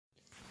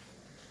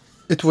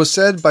It was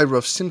said by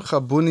Rav Simcha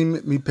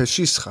Bunim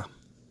Mipeshischa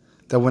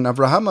that when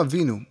Avraham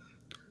Avinu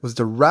was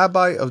the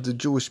rabbi of the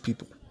Jewish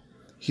people,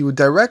 he would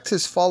direct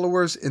his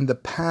followers in the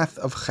path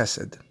of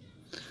chesed.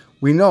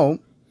 We know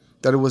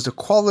that it was the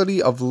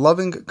quality of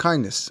loving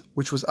kindness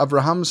which was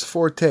Abraham's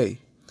forte,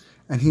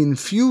 and he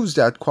infused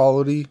that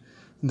quality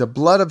in the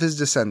blood of his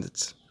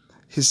descendants.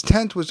 His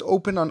tent was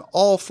open on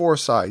all four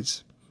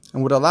sides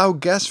and would allow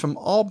guests from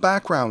all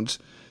backgrounds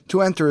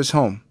to enter his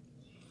home.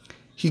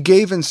 He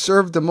gave and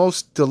served the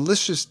most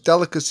delicious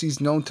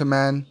delicacies known to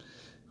man,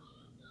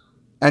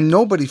 and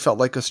nobody felt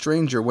like a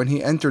stranger when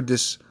he entered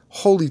this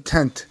holy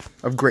tent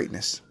of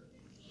greatness.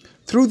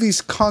 Through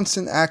these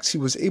constant acts, he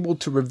was able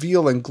to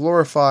reveal and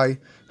glorify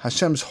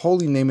Hashem's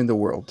holy name in the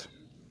world.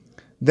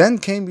 Then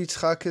came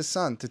Yitzchak, his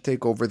son, to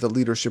take over the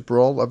leadership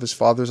role of his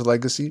father's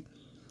legacy.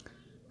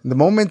 The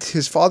moment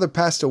his father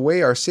passed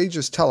away, our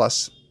sages tell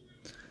us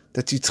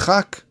that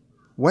Yitzchak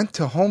went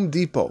to Home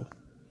Depot,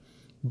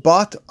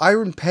 bought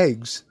iron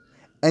pegs,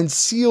 and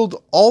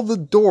sealed all the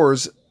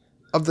doors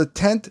of the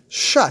tent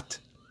shut.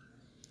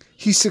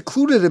 He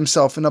secluded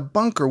himself in a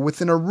bunker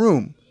within a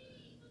room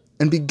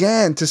and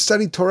began to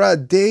study Torah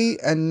day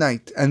and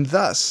night, and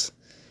thus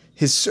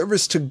his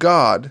service to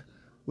God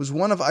was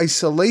one of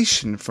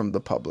isolation from the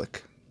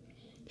public.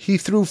 He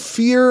threw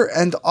fear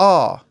and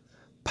awe,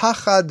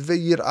 pachad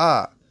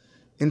ve'yirah,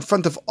 in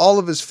front of all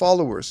of his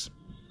followers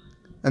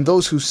and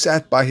those who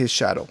sat by his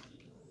shadow.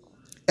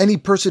 Any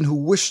person who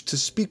wished to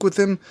speak with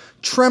him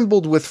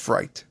trembled with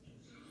fright.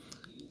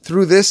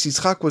 Through this,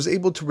 Yitzchak was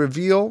able to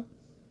reveal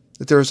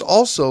that there is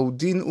also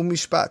din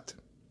umishpat,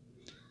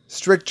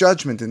 strict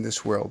judgment in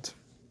this world.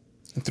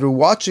 And through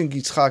watching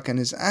Yitzchak and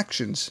his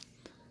actions,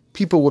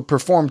 people would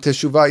perform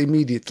teshuvah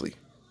immediately.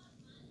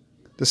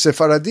 The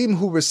Sephardim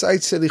who recite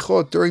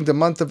Selichot during the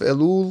month of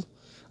Elul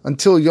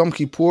until Yom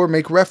Kippur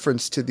make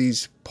reference to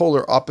these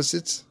polar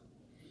opposites.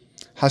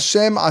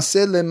 Hashem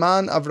aseh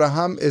leman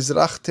Avraham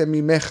ezrachtem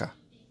mimecha.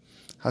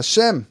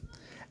 Hashem,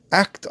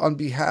 act on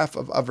behalf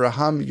of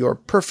Avraham, your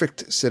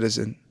perfect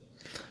citizen.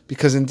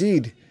 Because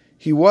indeed,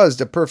 he was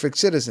the perfect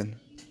citizen.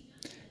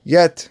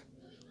 Yet,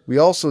 we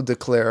also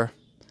declare,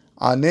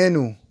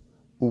 Anenu,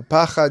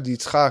 upachad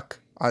Yitzchak,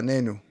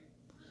 Anenu.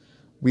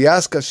 We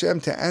ask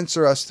Hashem to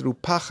answer us through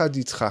Pachad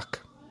Yitzchak,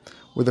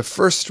 where the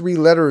first three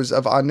letters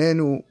of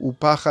Anenu,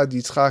 upachad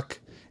Yitzchak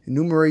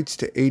enumerates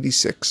to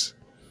 86.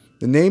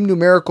 The same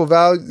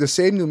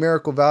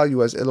numerical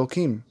value as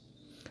Elohim,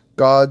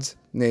 God's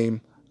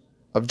name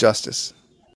of justice.